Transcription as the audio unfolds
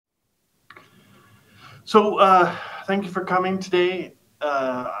So, thank you for coming today.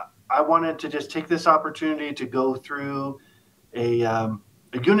 I wanted to just take this opportunity to go through a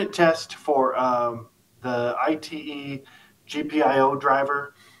unit test for the ITE GPIO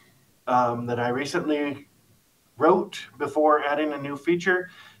driver that I recently wrote before adding a new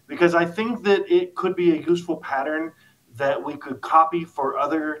feature, because I think that it could be a useful pattern that we could copy for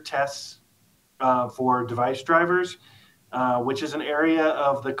other tests for device drivers, which is an area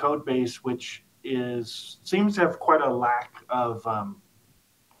of the code base which is seems to have quite a lack of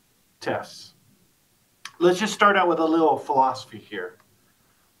tests. Let's just start out with a little philosophy here.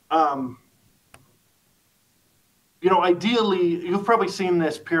 Um, Ideally, you've probably seen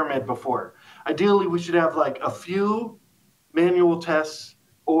this pyramid before. Ideally, we should have like a few manual tests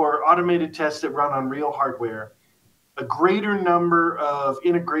or automated tests that run on real hardware, a greater number of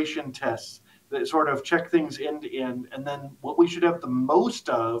integration tests that sort of check things end to end, and then what we should have the most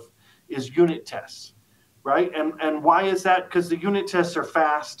of is unit tests, right? And why is that? Because the unit tests are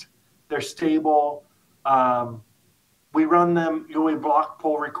fast, they're stable. We run them, we block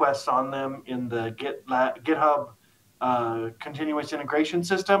pull requests on them in the GitHub continuous integration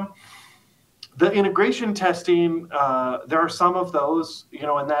system. The integration testing, there are some of those,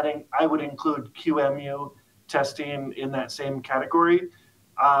 and I would include QEMU testing in that same category.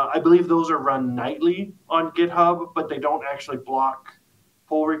 I believe those are run nightly on GitHub, but they don't actually block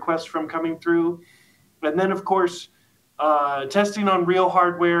pull requests from coming through. And then, of course, testing on real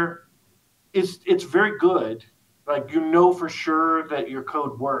hardware it's very good. Like for sure that your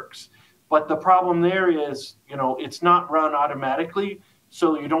code works, but the problem there is it's not run automatically,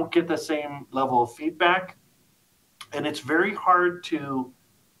 so you don't get the same level of feedback, and it's very hard to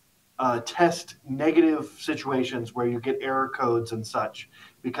test negative situations where you get error codes and such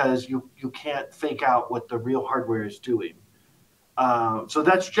because you can't fake out what the real hardware is doing. So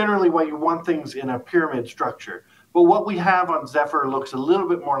that's generally why you want things in a pyramid structure. But what we have on Zephyr looks a little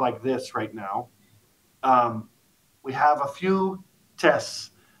bit more like this right now. We have a few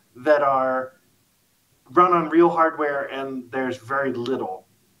tests that are run on real hardware, and there's very little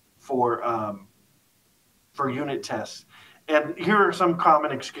for unit tests. And here are some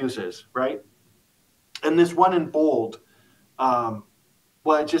common excuses, right? And this one in bold,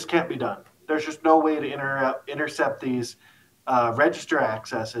 it just can't be done. There's just no way to intercept these register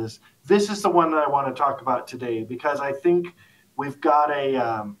accesses. This is the one that I want to talk about today because I think we've got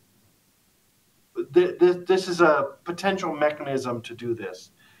this is a potential mechanism to do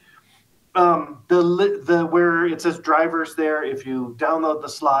this. Where it says drivers there, if you download the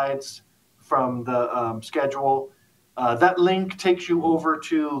slides from the schedule, that link takes you over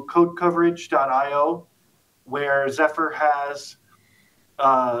to codecoverage.io, where Zephyr has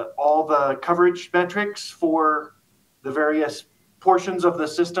all the coverage metrics for the various portions of the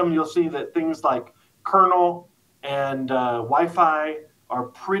system. You'll see that things like kernel and Wi-Fi are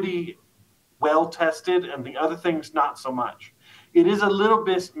pretty well tested, and the other things not so much. It is a little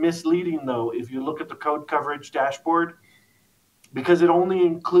bit misleading, though, if you look at the code coverage dashboard, because it only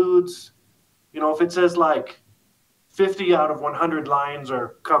includes, if it says like 50 out of 100 lines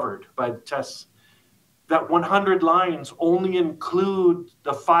are covered by the tests, that 100 lines only include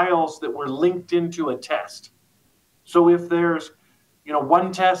the files that were linked into a test. So if there's,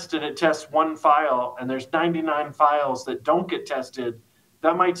 one test and it tests one file, and there's 99 files that don't get tested,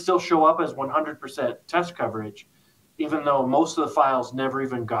 that might still show up as 100% test coverage, even though most of the files never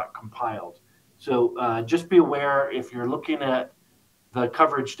even got compiled. So just be aware if you're looking at the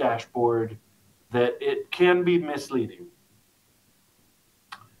coverage dashboard that it can be misleading.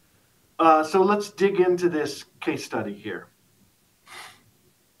 So let's dig into this case study here.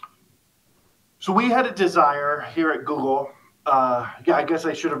 So we had a desire here at Google. I guess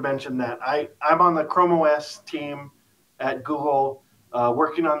I should have mentioned that. I'm on the Chrome OS team at Google,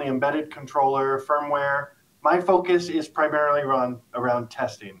 working on the embedded controller firmware. My focus is primarily around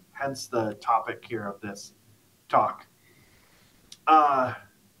testing, hence the topic here of this talk.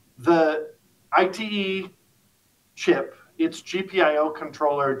 The ITE chip, its GPIO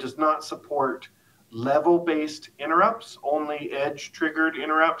controller, does not support level-based interrupts, only edge-triggered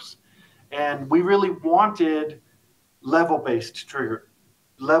interrupts. And we really wanted level-based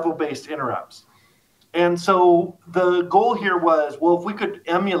interrupts. And so the goal here was, if we could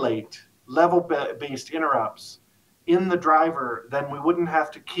emulate level-based interrupts in the driver, then we wouldn't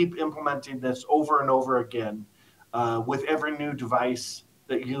have to keep implementing this over and over again with every new device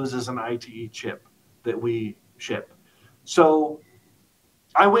that uses an ITE chip that we ship. So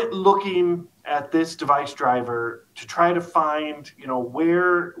I went looking at this device driver to try to find,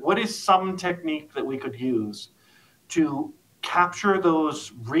 what is some technique that we could use to capture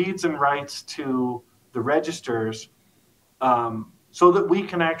those reads and writes to the registers so that we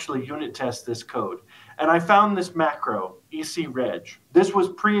can actually unit test this code. And I found this macro, ECReg. This was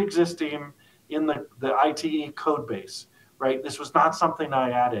pre-existing in the ITE code base, right? This was not something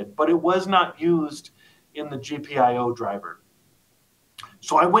I added, but it was not used in the GPIO driver.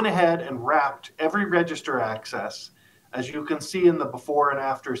 So I went ahead and wrapped every register access, as you can see in the before and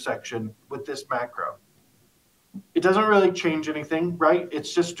after section, with this macro. It doesn't really change anything, right?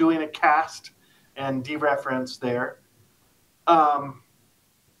 It's just doing a cast and dereference there.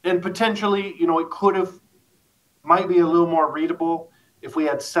 And potentially, it might be a little more readable if we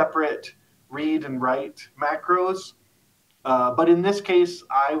had separate read and write macros. But in this case,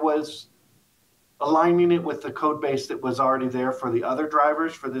 I was aligning it with the code base that was already there for the other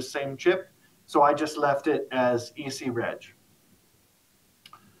drivers for this same chip. So I just left it as ECReg.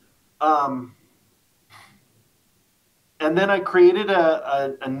 And then I created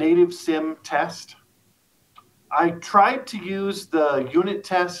a native sim test. I tried to use the unit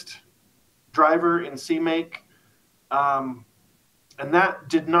test driver in CMake, and that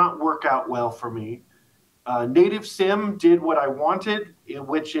did not work out well for me. Native sim did what I wanted,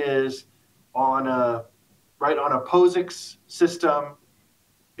 which is on a POSIX system,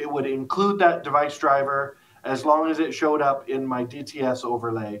 it would include that device driver as long as it showed up in my DTS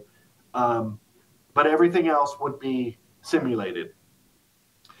overlay. But everything else would be simulated.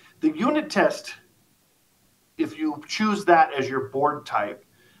 The unit test, if you choose that as your board type,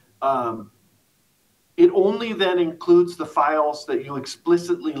 it only then includes the files that you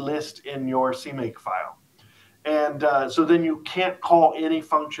explicitly list in your CMake file. And so then you can't call any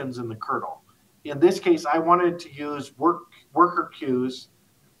functions in the kernel. In this case, I wanted to use worker queues,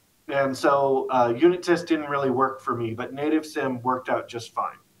 and so unit test didn't really work for me, but native sim worked out just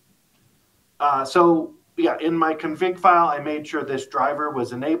fine. So yeah, in my config file, I made sure this driver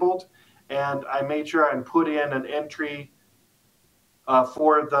was enabled, and I made sure I put in an entry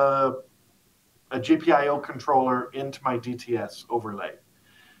for a GPIO controller into my DTS overlay.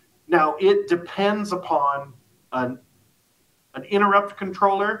 Now, it depends upon an interrupt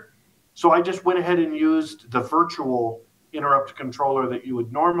controller, so I just went ahead and used the virtual interrupt controller that you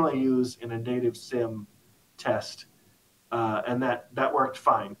would normally use in a native sim test, and that worked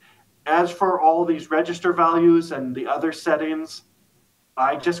fine. As for all these register values and the other settings,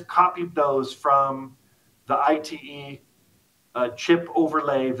 I just copied those from the ITE chip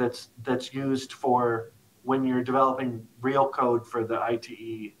overlay that's used for when you're developing real code for the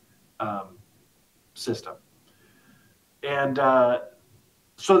ITE system. And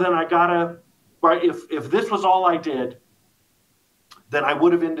so then I gotta, right, if this was all I did, then I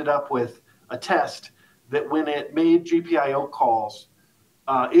would have ended up with a test that when it made GPIO calls,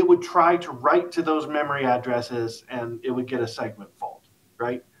 it would try to write to those memory addresses and it would get a segment fault,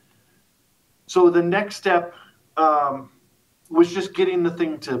 right? So the next step was just getting the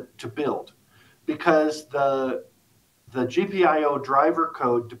thing to build, because the GPIO driver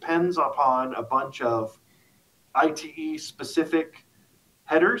code depends upon a bunch of ITE-specific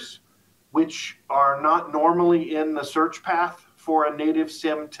headers, which are not normally in the search path for a native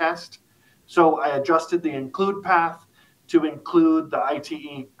sim test. So I adjusted the include path to include the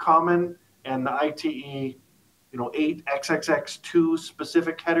ITE common and the ITE 8xxx2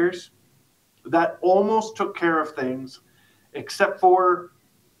 specific headers. That almost took care of things, except for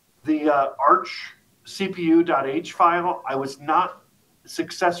the arch cpu.h file. I was not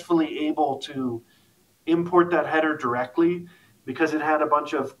successfully able to import that header directly because it had a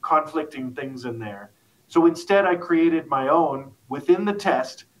bunch of conflicting things in there. So instead, I created my own within the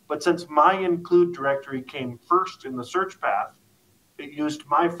test, but since my include directory came first in the search path, it used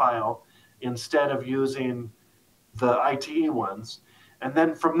my file instead of using the ITE ones. And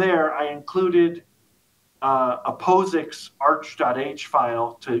then from there, I included a POSIX arch.h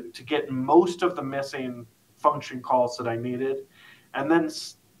file to get most of the missing function calls that I needed. And then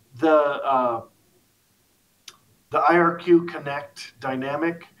the IRQ connect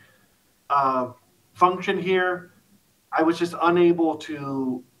dynamic function here, I was just unable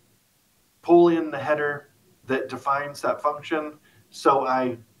to pull in the header that defines that function, so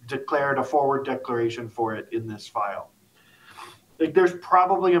I declared a forward declaration for it in this file. Like, there's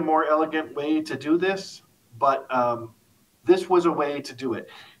probably a more elegant way to do this, but this was a way to do it.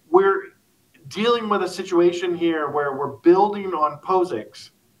 We're dealing with a situation here where we're building on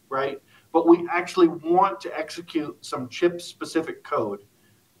POSIX, right? But we actually want to execute some chip-specific code.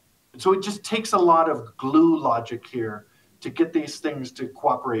 And so it just takes a lot of glue logic here to get these things to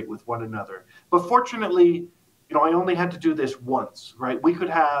cooperate with one another. But fortunately, I only had to do this once, right? We could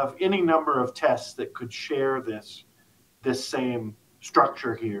have any number of tests that could share this same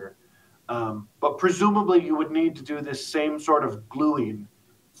structure here. But presumably you would need to do this same sort of gluing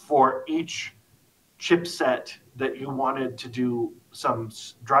for each chipset that you wanted to do some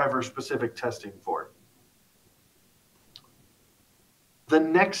driver-specific testing for. The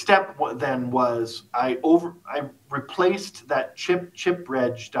next step then was I replaced that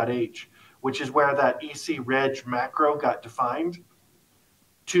chipreg.h, which is where that ecreg macro got defined.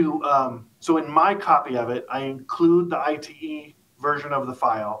 So in my copy of it, I include the ITE version of the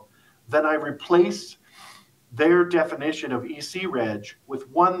file. Then I replace their definition of ecreg with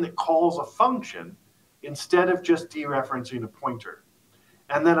one that calls a function instead of just dereferencing a pointer.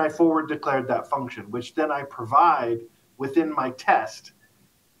 And then I forward declared that function, which then I provide within my test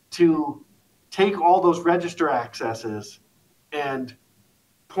to take all those register accesses and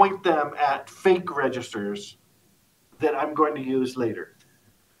point them at fake registers that I'm going to use later.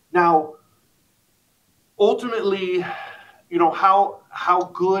 Now, ultimately,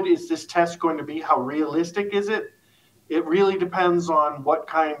 how good is this test going to be? How realistic is it? It really depends on what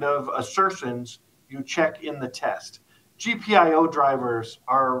kind of assertions you check in the test. GPIO drivers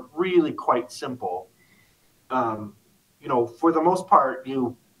are really quite simple. For the most part,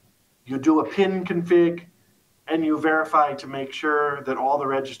 you do a pin config and you verify to make sure that all the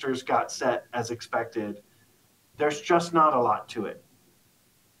registers got set as expected. There's just not a lot to it.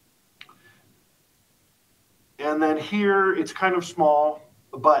 And then here, it's kind of small,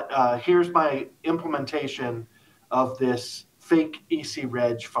 but here's my implementation of this fake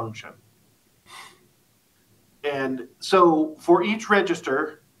ecreg function. And so for each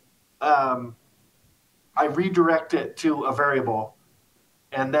register, I redirect it to a variable.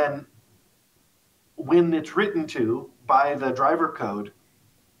 And then when it's written to by the driver code,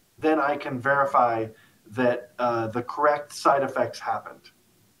 then I can verify that the correct side effects happened.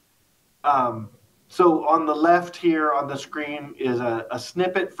 So on the left here on the screen is a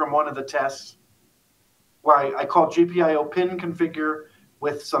snippet from one of the tests where I call GPIO pin configure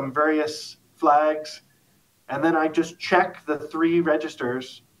with some various flags. And then I just check the 3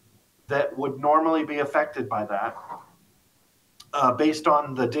 registers that would normally be affected by that based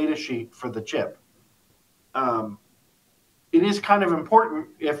on the data sheet for the chip. It is kind of important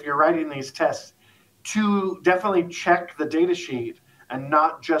if you're writing these tests to definitely check the data sheet and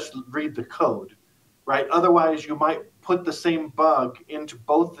not just read the code, right? Otherwise, you might put the same bug into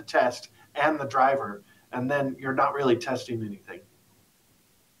both the test and the driver, and then you're not really testing anything.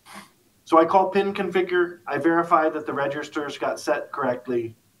 So I call pin configure. I verify that the registers got set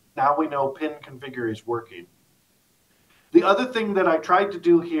correctly. Now we know pin configure is working. The other thing that I tried to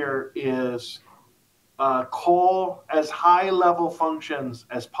do here is call as high-level functions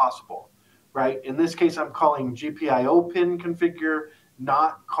as possible, right? In this case, I'm calling GPIO pin configure,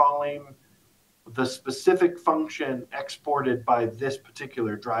 not calling the specific function exported by this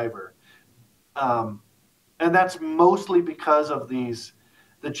particular driver. And that's mostly because of the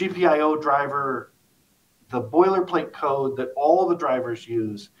GPIO driver, the boilerplate code that all the drivers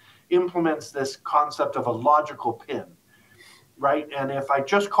use implements this concept of a logical pin, right? And if I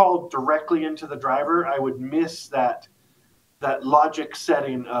just called directly into the driver, I would miss that logic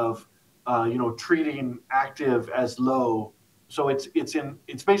setting of treating active as low. So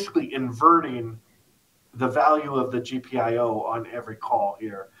it's basically inverting the value of the GPIO on every call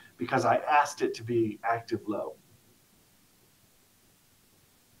here because I asked it to be active low.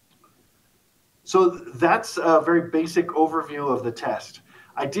 So that's a very basic overview of the test.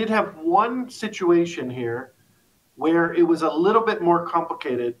 I did have one situation here where it was a little bit more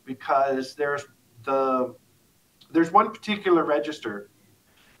complicated because there's one particular register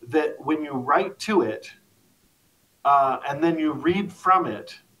that when you write to it and then you read from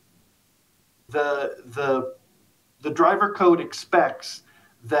it, the driver code expects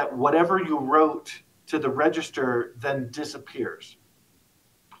that whatever you wrote to the register then disappears.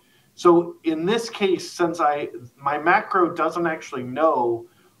 So in this case, since my macro doesn't actually know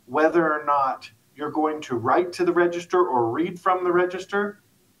whether or not you're going to write to the register or read from the register,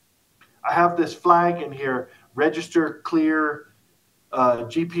 I have this flag in here, register clear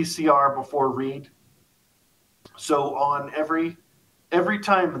GPCR before read. So on every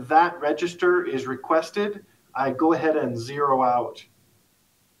time that register is requested, I go ahead and zero out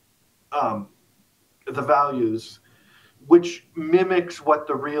the values, which mimics what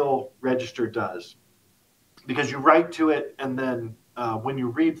the real register does. Because you write to it, and then when you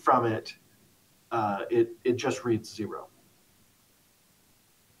read from it, it just reads 0.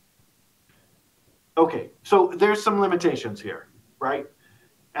 Okay, so there's some limitations here, right?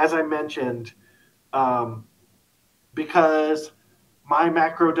 As I mentioned, because my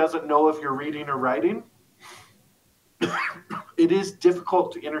macro doesn't know if you're reading or writing, it is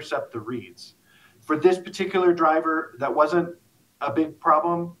difficult to intercept the reads. For this particular driver, that wasn't a big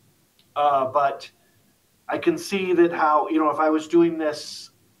problem, but I can see that how, if I was doing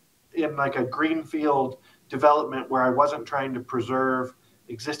this in like a greenfield development where I wasn't trying to preserve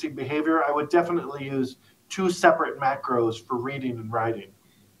existing behavior, I would definitely use two separate macros for reading and writing.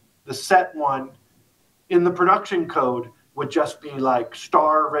 The set one in the production code would just be like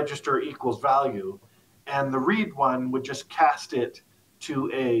star register equals value, and the read one would just cast it to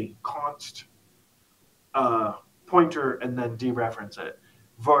a const pointer and then dereference it.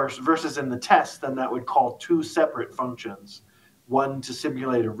 Versus in the test, then that would call two separate functions, one to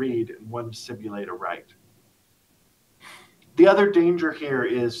simulate a read and one to simulate a write. The other danger here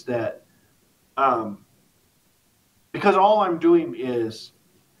is that because all I'm doing is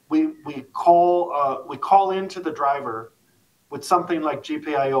we call into the driver with something like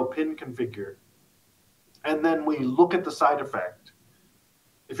GPIO pin configure, and then we look at the side effect.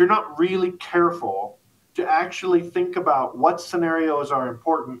 If you're not really careful to actually think about what scenarios are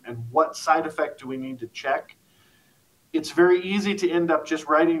important and what side effect do we need to check, it's very easy to end up just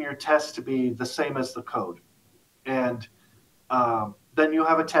writing your test to be the same as the code. And then you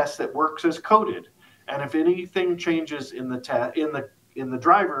have a test that works as coded. And if anything changes in the in the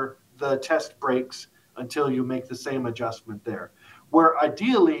driver, the test breaks until you make the same adjustment there. Where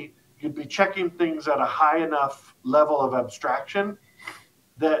ideally, you'd be checking things at a high enough level of abstraction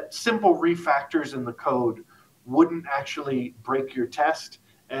that simple refactors in the code wouldn't actually break your test,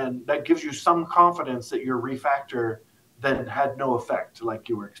 and that gives you some confidence that your refactor then had no effect like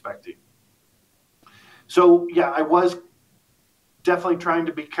you were expecting. So yeah, I was definitely trying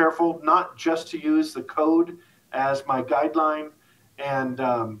to be careful, not just to use the code as my guideline and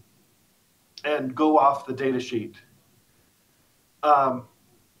go off the data sheet.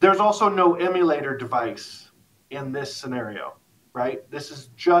 There's also no emulator device in this scenario, right? This is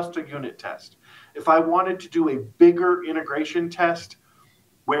just a unit test. If I wanted to do a bigger integration test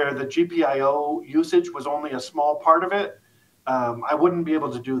where the GPIO usage was only a small part of it, I wouldn't be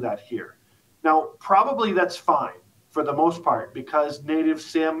able to do that here. Now, probably that's fine for the most part because Native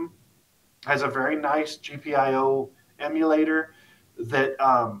Sim has a very nice GPIO emulator that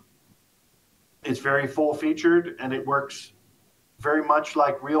is very full featured and it works very much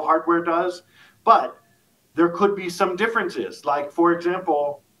like real hardware does. But there could be some differences. Like, for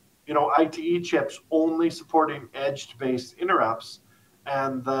example, ITE chips only supporting edge-based interrupts,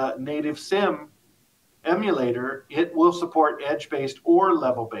 and the Native Sim emulator, it will support edge-based or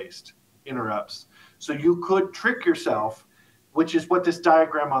level-based interrupts. So you could trick yourself, which is what this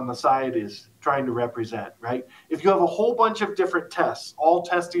diagram on the side is trying to represent, right? If you have a whole bunch of different tests, all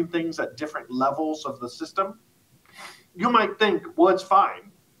testing things at different levels of the system, you might think, well, it's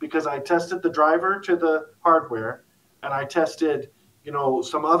fine because I tested the driver to the hardware and I tested,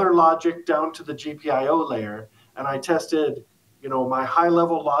 some other logic down to the GPIO layer, and I tested, my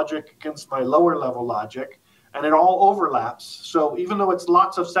high-level logic against my lower-level logic, and it all overlaps. So even though it's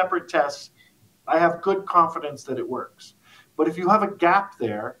lots of separate tests, I have good confidence that it works. But if you have a gap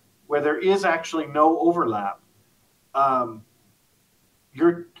there where there is actually no overlap,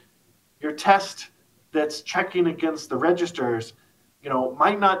 your test that's checking against the registers,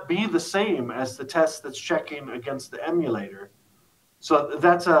 might not be the same as the test that's checking against the emulator. So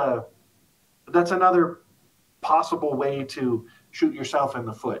that's another possible way to shoot yourself in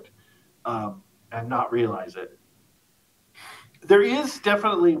the foot and not realize it. There is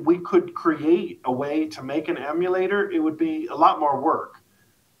definitely, we could create a way to make an emulator. It would be a lot more work.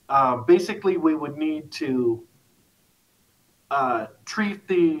 Basically, we would need to treat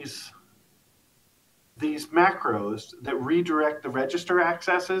these macros that redirect the register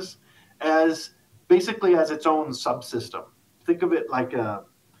accesses as basically as its own subsystem. Think of it like a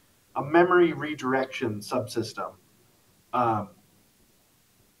memory redirection subsystem.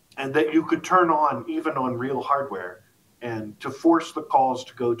 And that you could turn on even on real hardware and to force the calls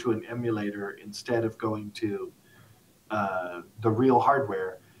to go to an emulator instead of going to the real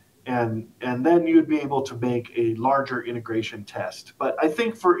hardware. And then you'd be able to make a larger integration test. But I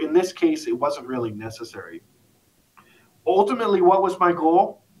think in this case, it wasn't really necessary. Ultimately, what was my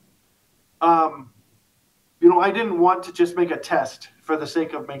goal? I didn't want to just make a test for the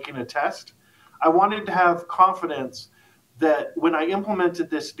sake of making a test. I wanted to have confidence that when I implemented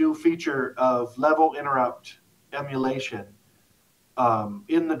this new feature of level interrupt emulation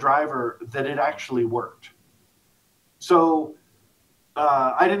in the driver, that it actually worked. So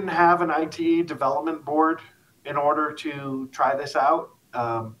I didn't have an ITE development board in order to try this out.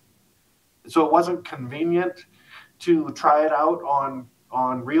 So it wasn't convenient to try it out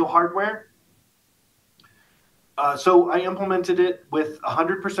on real hardware. So I implemented it with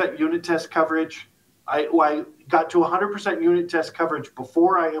 100% unit test coverage. I got to 100% unit test coverage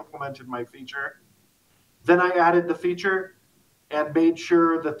before I implemented my feature. Then I added the feature and made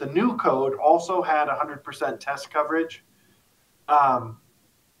sure that the new code also had 100% test coverage. And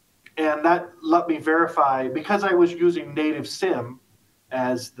that let me verify, because I was using native sim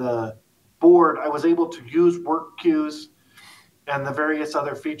as the board, I was able to use work queues and the various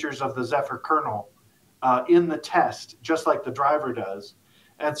other features of the Zephyr kernel in the test, just like the driver does.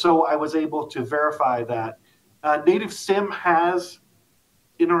 And so I was able to verify that native sim has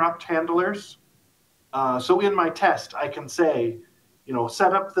interrupt handlers. So in my test, I can say,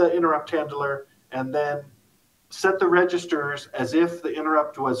 set up the interrupt handler and then set the registers as if the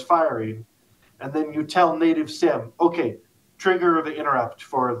interrupt was firing. And then you tell native sim, okay, trigger the interrupt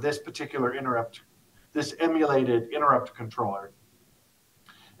for this particular interrupt, this emulated interrupt controller.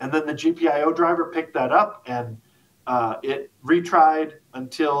 And then the GPIO driver picked that up and it retried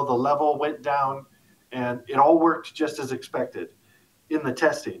until the level went down, and it all worked just as expected in the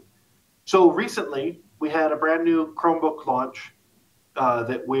testing. So recently, we had a brand new Chromebook launch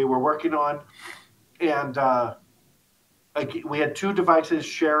that we were working on, and we had two devices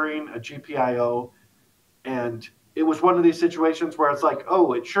sharing a GPIO, and it was one of these situations where it's like,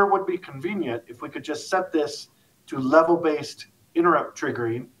 oh, it sure would be convenient if we could just set this to level-based interrupt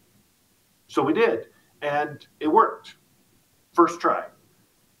triggering. So we did, and it worked. First try.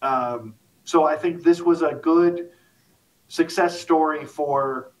 So I think this was a good success story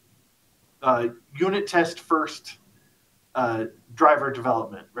for unit test first driver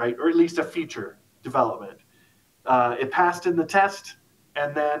development, right? Or at least a feature development. It passed in the test,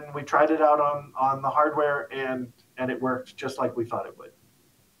 and then we tried it out on the hardware, and it worked just like we thought it would.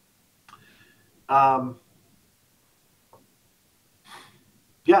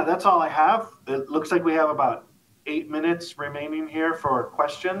 Yeah, that's all I have. It looks like we have about 8 minutes remaining here for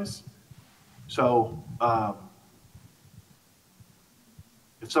questions. So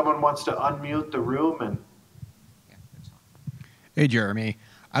if someone wants to unmute the room and... Hey, Jeremy.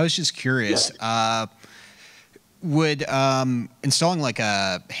 I was just curious. Yeah. Would installing like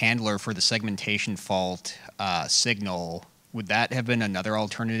a handler for the segmentation fault signal, would that have been another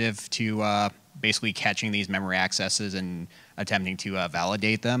alternative to basically catching these memory accesses and attempting to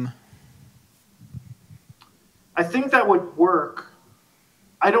validate them? I think that would work.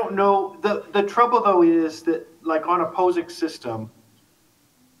 I don't know. The trouble, though, is that, like on a POSIX system,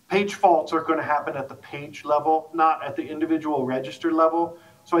 page faults are going to happen at the page level, not at the individual register level.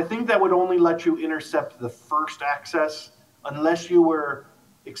 So I think that would only let you intercept the first access unless you were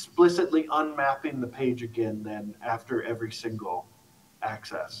explicitly unmapping the page again then after every single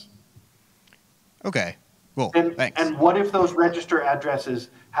access. Okay, cool. Thanks. And what if those register addresses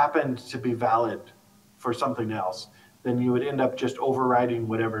happened to be valid for something else? Then you would end up just overriding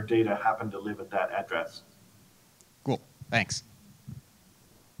whatever data happened to live at that address. Cool. Thanks.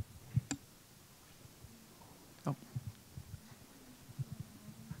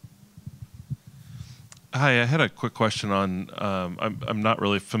 Hi, I had a quick question on, I'm not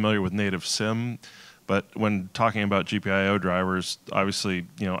really familiar with native sim, but when talking about GPIO drivers, obviously,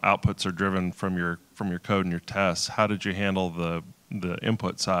 outputs are driven from your code and your tests. How did you handle the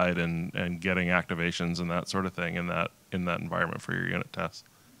input side and getting activations and that sort of thing in that environment for your unit tests?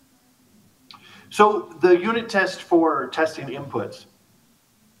 So the unit test for testing inputs,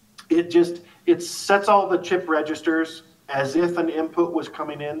 it sets all the chip registers as if an input was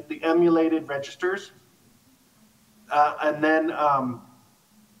coming in, the emulated registers, and then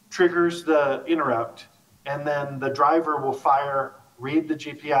triggers the interrupt, and then the driver will read the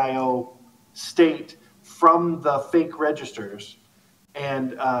GPIO state from the fake registers,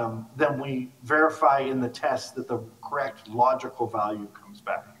 and then we verify in the test that the correct logical value comes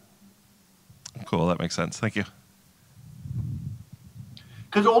back. Cool, that makes sense. Thank you.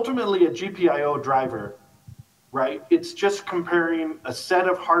 Because ultimately a GPIO driver, right, it's just comparing a set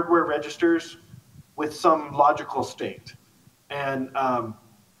of hardware registers with some logical state. And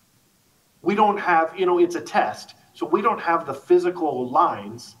we don't have, it's a test, so we don't have the physical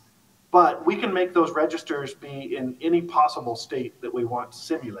lines, but we can make those registers be in any possible state that we want to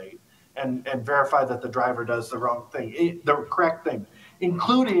simulate and verify that the driver does the correct thing,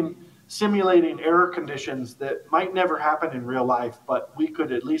 including simulating error conditions that might never happen in real life, but we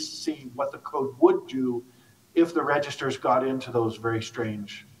could at least see what the code would do if the registers got into those very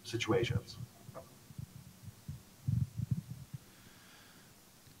strange situations.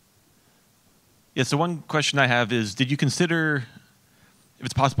 Yeah, so one question I have is, did you consider if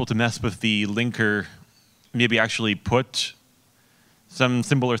it's possible to mess with the linker, maybe actually put some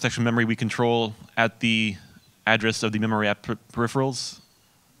symbol or section memory we control at the address of the memory app peripherals?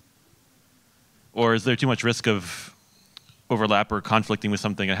 Or is there too much risk of overlap or conflicting with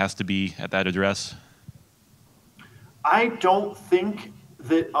something that has to be at that address? I don't think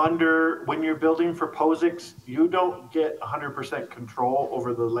that when you're building for POSIX, you don't get 100% control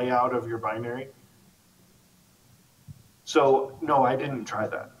over the layout of your binary. So no, I didn't try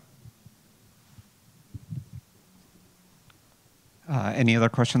that. Any other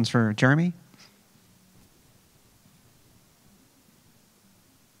questions for Jeremy?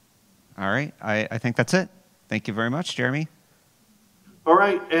 All right, I think that's it. Thank you very much, Jeremy. All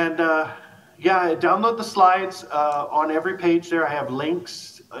right, and yeah, download the slides. On every page there, I have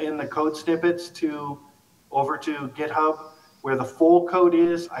links in the code snippets over to GitHub where the full code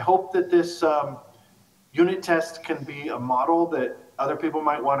is. I hope that this unit test can be a model that other people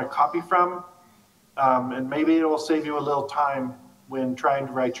might want to copy from, and maybe it will save you a little time when trying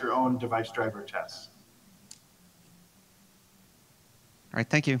to write your own device driver tests. All right,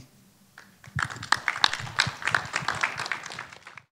 thank you.